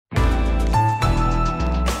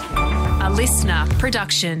listener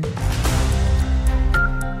production.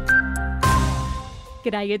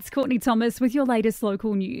 G'day, it's Courtney Thomas with your latest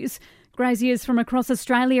local news. Graziers from across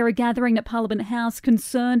Australia are gathering at Parliament House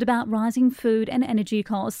concerned about rising food and energy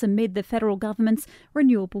costs amid the federal government's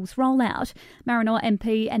renewables rollout. Maranoa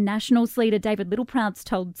MP and Nationals leader David Littleproud's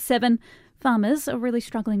told Seven farmers are really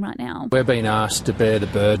struggling right now. We're being asked to bear the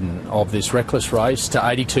burden of this reckless race to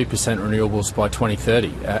 82% renewables by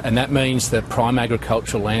 2030. And that means that prime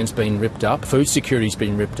agricultural land's been ripped up, food security's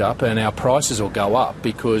been ripped up, and our prices will go up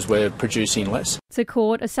because we're producing less. To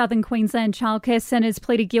court, a southern Queensland childcare centre's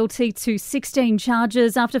pleaded guilty to 16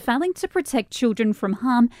 charges after failing to protect children from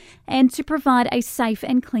harm and to provide a safe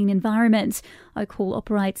and clean environment. Oak Hall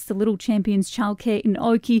operates the Little Champions Childcare in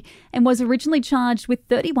Oakey and was originally charged with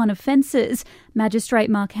 31 offences. Magistrate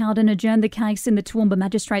Mark Howden adjourned the case in the Toowoomba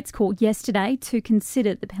Magistrates Court yesterday to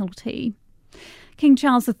consider the penalty. King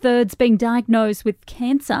Charles III's being diagnosed with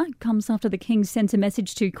cancer comes after the King sent a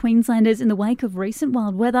message to Queenslanders in the wake of recent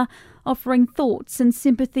wild weather, offering thoughts and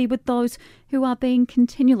sympathy with those who are being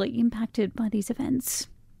continually impacted by these events.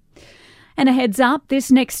 And a heads up,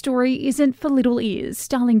 this next story isn't for little ears.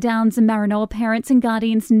 Darling Downs and Maranoa parents and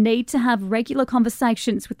guardians need to have regular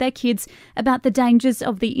conversations with their kids about the dangers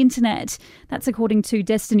of the internet. That's according to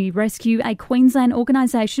Destiny Rescue, a Queensland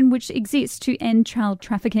organisation which exists to end child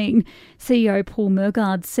trafficking. CEO Paul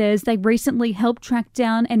Murgard says they recently helped track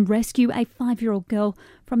down and rescue a 5-year-old girl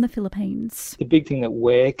from the Philippines. The big thing that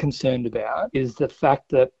we're concerned about is the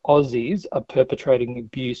fact that Aussies are perpetrating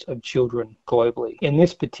abuse of children globally. In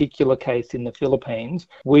this particular case in the Philippines,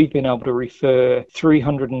 we've been able to refer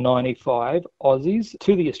 395 Aussies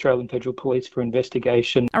to the Australian Federal Police for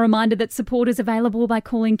investigation. A reminder that support is available by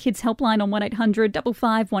calling Kids Helpline on 1800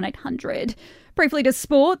 55 1800. Briefly to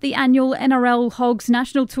sport, the annual NRL Hogs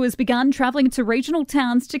National Tour has begun, travelling to regional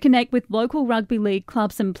towns to connect with local rugby league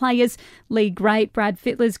clubs and players. League great Brad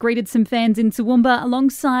Fittler's greeted some fans in Toowoomba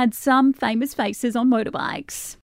alongside some famous faces on motorbikes.